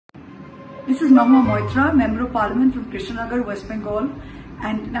This is Mahua Moitra, Member of Parliament from Krishnanagar, West Bengal,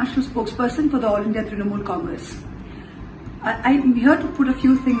 and National Spokesperson for the All India Trinamool Congress. I'm here to put a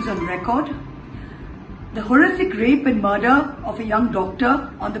few things on record. The horrific rape and murder of a young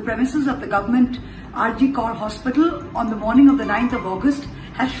doctor on the premises of the government RG Hospital on the morning of the 9th of August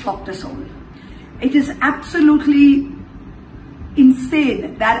has shocked us all. It is absolutely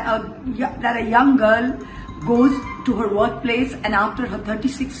insane that a young girl goes to her workplace and after her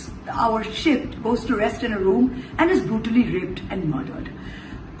 36-hour shift goes to rest in a room and is brutally raped and murdered.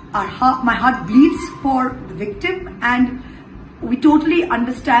 My heart bleeds for the victim, and we totally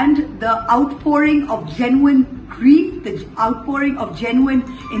understand the outpouring of genuine grief, the outpouring of genuine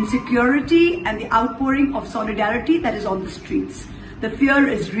insecurity, and the outpouring of solidarity that is on the streets. The fear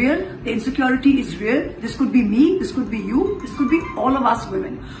is real, the insecurity is real. This could be me, this could be you, this could be all of us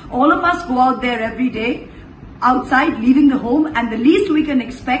women. All of us go out there every day, outside, leaving the home, and the least we can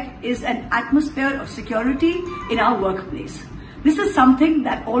expect is an atmosphere of security in our workplace. This is something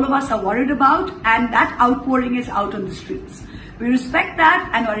that all of us are worried about, and that outpouring is out on the streets. We respect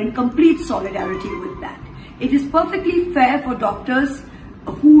that and are in complete solidarity with that. It is perfectly fair for doctors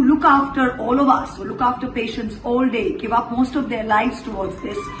who look after all of us, who look after patients all day, give up most of their lives towards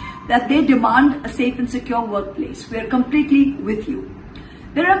this, that they demand a safe and secure workplace. We are completely with you.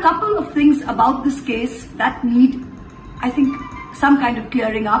 There are a couple of things about this case that need, I think, some kind of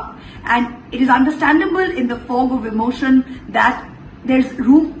clearing up, and it is understandable in the fog of emotion that there's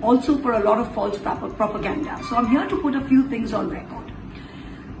room also for a lot of false propaganda. So I'm here to put a few things on record.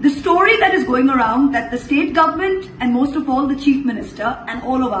 The story that is going around that the state government and most of all the chief minister and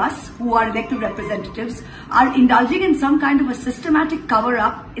all of us who are elected representatives are indulging in some kind of a systematic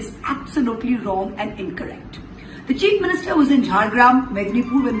cover-up is absolutely wrong and incorrect. The chief minister was in Jhargram,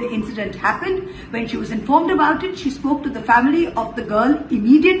 Medinipur when the incident happened. When she was informed about it, she spoke to the family of the girl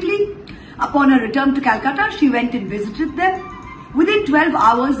immediately. Upon her return to Kolkata, she went and visited them. Within 12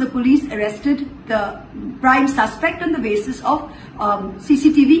 hours, the police arrested the prime suspect on the basis of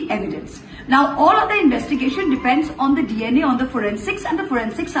CCTV evidence. Now, all of the investigation depends on the DNA, on the forensics, and the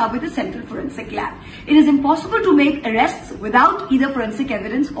forensics are with the Central Forensic Lab. It is impossible to make arrests without either forensic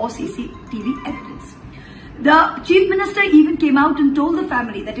evidence or CCTV evidence. The chief minister even came out and told the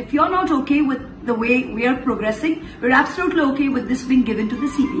family that if you're not okay with the way we are progressing, we're absolutely okay with this being given to the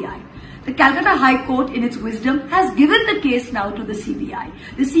CBI. The Kolkata High Court, in its wisdom, has given the case now to the CBI.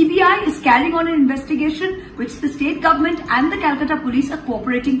 The CBI is carrying on an investigation which the state government and the Kolkata police are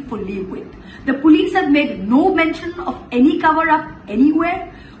cooperating fully with. The police have made no mention of any cover-up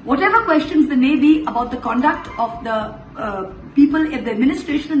anywhere. Whatever questions there may be about the conduct of the people in the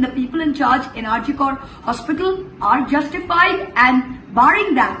administration and the people in charge in RG Hospital are justified, and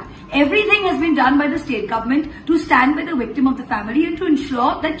barring that, everything has been done by the state government to stand by the victim of the family and to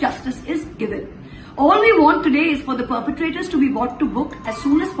ensure that justice is given. All we want today is for the perpetrators to be brought to book as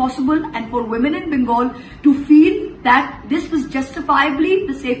soon as possible, and for women in Bengal to feel that this was justifiably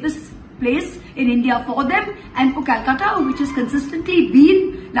the safest place in India for them, and for Kolkata, which has consistently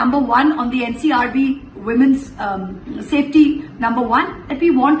been #1 on the NCRB women's safety #1, that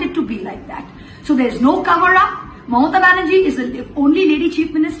we want it to be like that. So there is no cover-up. Mamata Banerjee is the only lady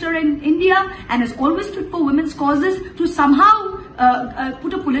chief minister in India and has always stood for women's causes. To somehow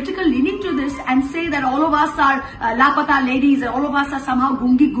put a political leaning to this and say that all of us are lapata ladies and all of us are somehow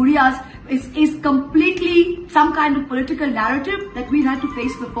gungi guriyas is completely some kind of political narrative that we've had to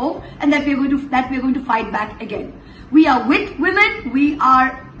face before, and that we're going to fight back again. We are with women. We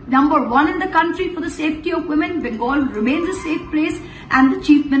are #1 in the country for the safety of women. Bengal remains a safe place, and the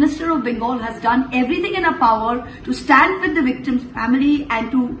Chief Minister of Bengal has done everything in her power to stand with the victim's family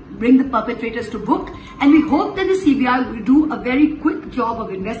and to bring the perpetrators to book. And we hope that the CBI will do a very quick job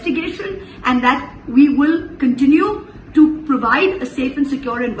of investigation, and that we will continue to provide a safe and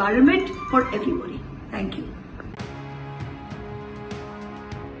secure environment for everybody. Thank you.